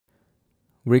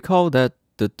Recall that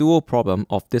the dual problem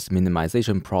of this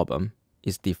minimization problem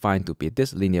is defined to be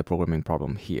this linear programming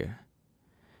problem here.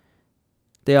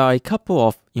 There are a couple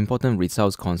of important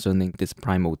results concerning this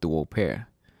primal dual pair.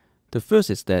 The first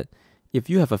is that if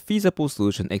you have a feasible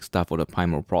solution x star for the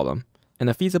primal problem and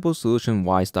a feasible solution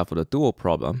y star for the dual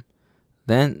problem,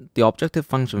 then the objective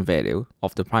function value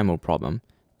of the primal problem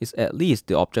is at least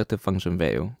the objective function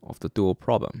value of the dual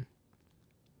problem.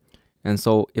 And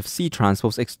so if C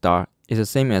transpose x star is the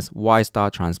same as y star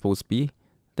transpose B,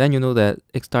 then you know that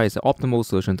x star is the optimal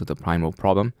solution to the primal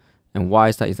problem and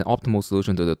y star is an optimal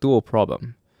solution to the dual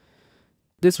problem.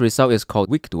 This result is called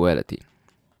weak duality.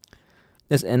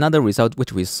 There's another result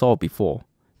which we saw before.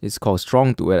 It's called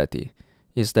strong duality.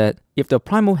 Is that if the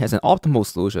primal has an optimal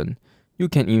solution, you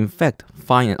can in fact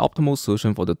find an optimal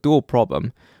solution for the dual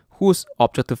problem whose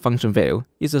objective function value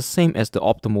is the same as the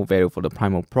optimal value for the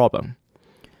primal problem.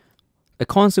 A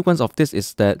consequence of this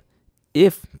is that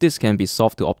if this can be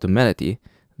solved to optimality,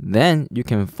 then you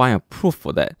can find a proof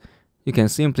for that. You can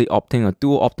simply obtain a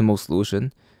dual optimal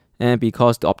solution, and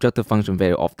because the objective function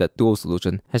value of that dual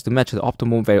solution has to match the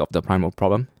optimal value of the primal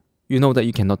problem, you know that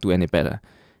you cannot do any better,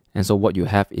 and so what you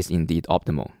have is indeed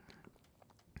optimal.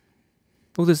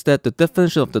 Notice that the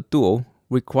definition of the dual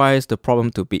requires the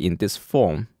problem to be in this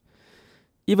form.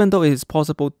 Even though it is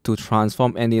possible to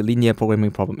transform any linear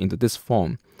programming problem into this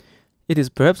form, it is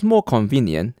perhaps more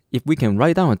convenient if we can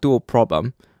write down a dual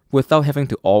problem without having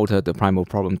to alter the primal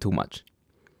problem too much.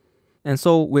 And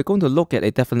so we're going to look at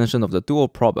a definition of the dual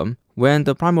problem when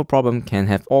the primal problem can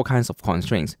have all kinds of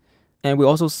constraints. And we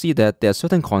also see that there are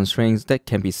certain constraints that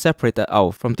can be separated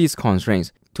out from these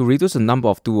constraints to reduce the number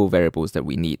of dual variables that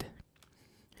we need.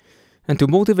 And to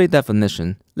motivate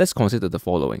definition, let's consider the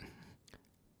following.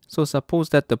 So suppose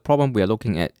that the problem we are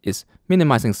looking at is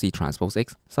minimizing C transpose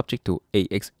x subject to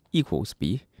Ax equals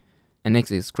B and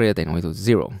x is greater than or equal to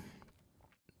 0.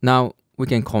 Now we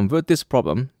can convert this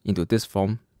problem into this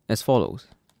form as follows.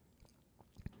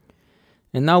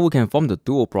 And now we can form the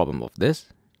dual problem of this.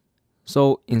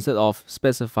 So instead of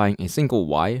specifying a single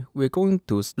y, we're going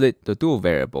to split the dual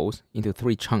variables into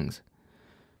 3 chunks,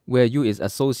 where u is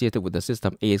associated with the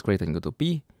system Ax greater than or equal to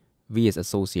B, v is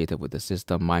associated with the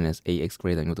system minus Ax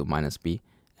greater than or equal to minus B,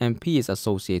 and p is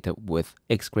associated with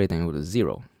x greater than or equal to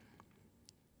 0.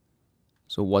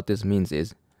 So what this means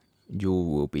is u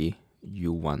will be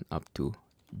u1 up to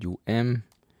um,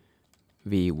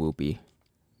 v will be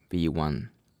v1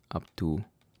 up to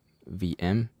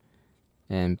vm,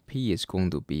 and p is going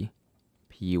to be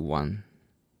p1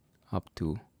 up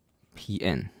to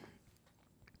pn.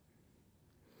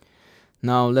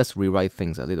 Now let's rewrite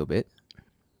things a little bit.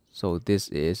 So this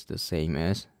is the same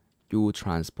as u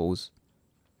transpose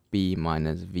b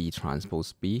minus v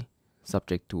transpose b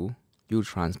subject to u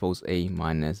transpose a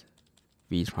minus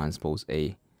v transpose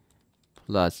a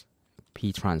plus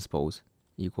p transpose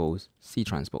equals C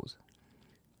transpose,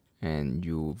 and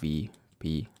U, V,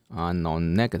 P are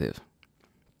non-negative.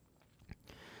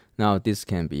 Now this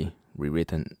can be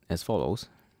rewritten as follows.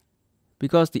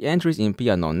 Because the entries in P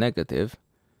are non-negative,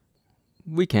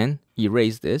 we can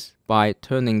erase this by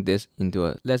turning this into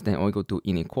a less than or equal to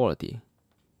inequality,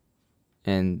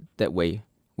 and that way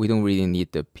we don't really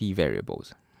need the P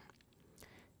variables.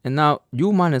 And now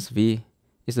U minus V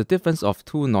is the difference of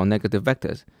 2 non-negative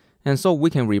vectors, and so we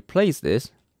can replace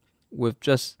this with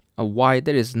just a y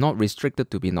that is not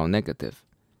restricted to be non-negative.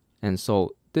 And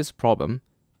so this problem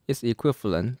is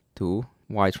equivalent to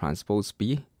y transpose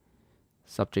B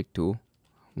subject to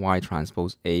y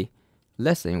transpose A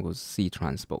less than or equal to C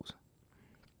transpose.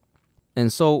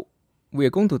 And so we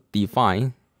are going to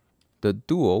define the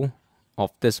dual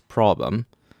of this problem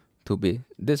to be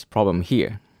this problem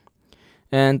here.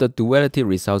 And the duality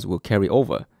results will carry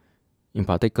over. In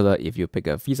particular, if you pick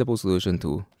a feasible solution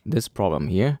to this problem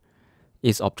here,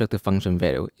 its objective function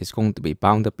value is going to be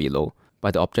bounded below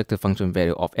by the objective function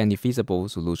value of any feasible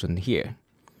solution here.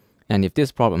 And if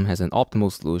this problem has an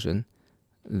optimal solution,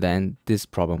 then this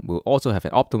problem will also have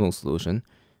an optimal solution,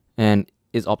 and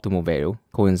its optimal value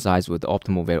coincides with the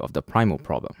optimal value of the primal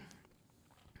problem.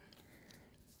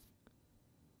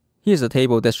 Here's a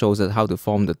table that shows us how to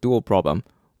form the dual problem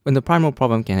when the primal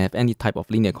problem can have any type of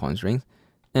linear constraints,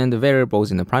 and the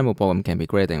variables in the primal problem can be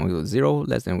greater than or equal to 0,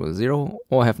 less than or equal to 0,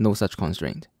 or have no such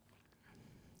constraint.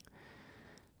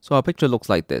 So our picture looks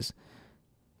like this.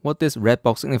 What this red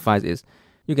box signifies is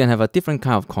you can have a different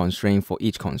kind of constraint for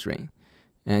each constraint.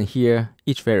 And here,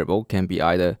 each variable can be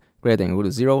either greater than or equal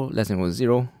to 0, less than or equal to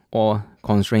 0, or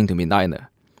constrained to be neither.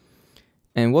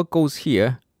 And what goes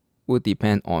here will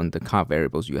depend on the kind of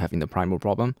variables you have in the primal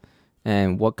problem,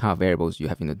 and what kind of variables you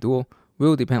have in the dual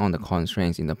will depend on the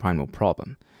constraints in the primal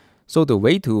problem. So the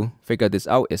way to figure this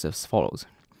out is as follows.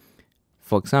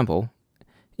 For example,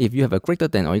 if you have a greater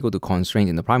than or equal to constraint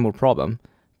in the primal problem,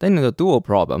 then in the dual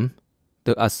problem,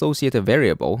 the associated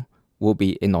variable will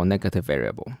be a non-negative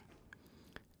variable.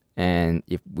 And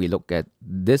if we look at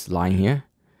this line here,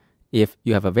 if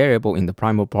you have a variable in the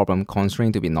primal problem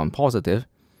constrained to be non-positive,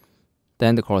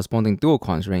 then the corresponding dual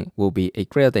constraint will be a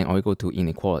greater than or equal to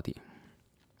inequality.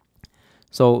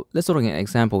 So let's look at an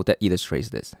example that illustrates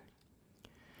this.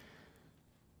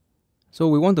 So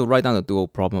we want to write down the dual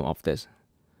problem of this.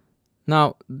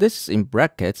 Now, this is in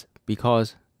brackets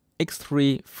because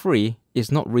x3 free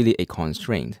is not really a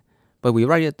constraint, but we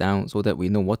write it down so that we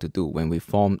know what to do when we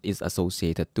form its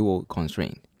associated dual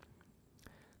constraint.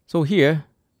 So here,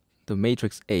 the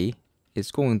matrix A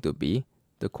is going to be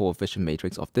the coefficient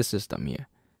matrix of this system here.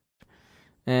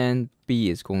 And B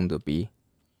is going to be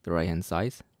the right-hand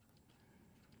side.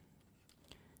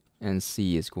 And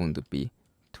C is going to be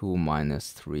 2,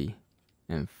 minus 3,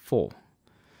 and 4.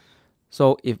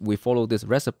 So if we follow this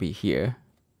recipe here,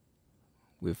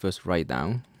 we first write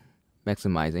down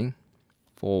maximizing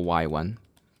 4y1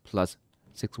 plus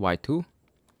 6y2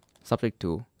 subject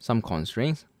to some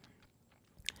constraints.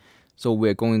 So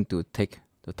we're going to take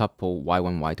the tuple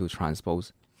y1, y2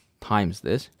 transpose times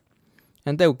this,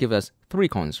 and that will give us 3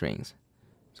 constraints.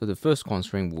 So the first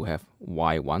constraint will have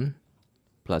y1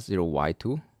 plus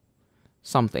 0y2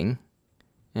 something,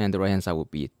 and the right hand side will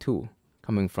be 2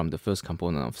 coming from the first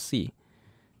component of C.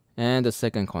 And the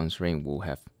second constraint will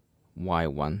have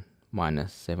y1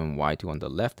 minus 7y2 on the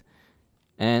left,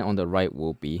 and on the right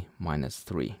will be minus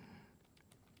 3.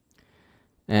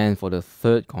 And for the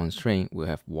third constraint, we'll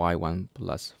have y1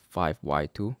 plus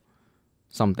 5y2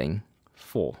 something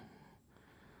 4.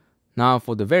 Now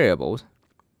for the variables,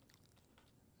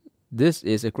 this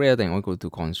is a greater than or equal to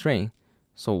constraint,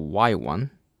 so y1,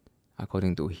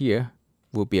 according to here,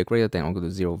 will be a greater than or equal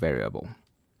to 0 variable.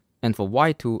 And for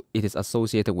y2, it is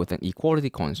associated with an equality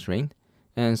constraint,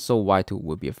 and so y2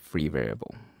 will be a free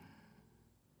variable.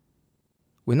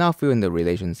 We now fill in the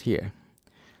relations here.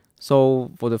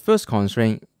 So for the first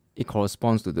constraint, it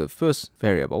corresponds to the first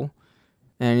variable,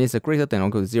 and it's a greater than or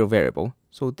equal to 0 variable,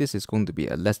 so this is going to be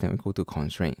a less than or equal to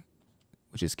constraint,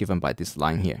 which is given by this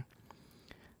line here.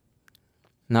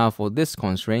 Now for this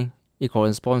constraint, it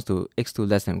corresponds to x2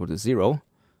 less than or equal to 0,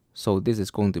 so this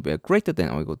is going to be a greater than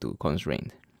or equal to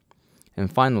constraint.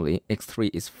 And finally, x3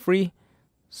 is free,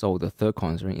 so the third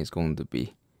constraint is going to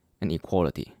be an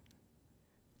equality.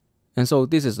 And so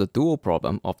this is the dual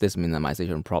problem of this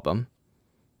minimization problem.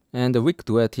 And the weak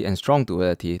duality and strong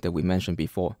duality that we mentioned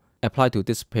before apply to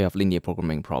this pair of linear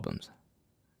programming problems.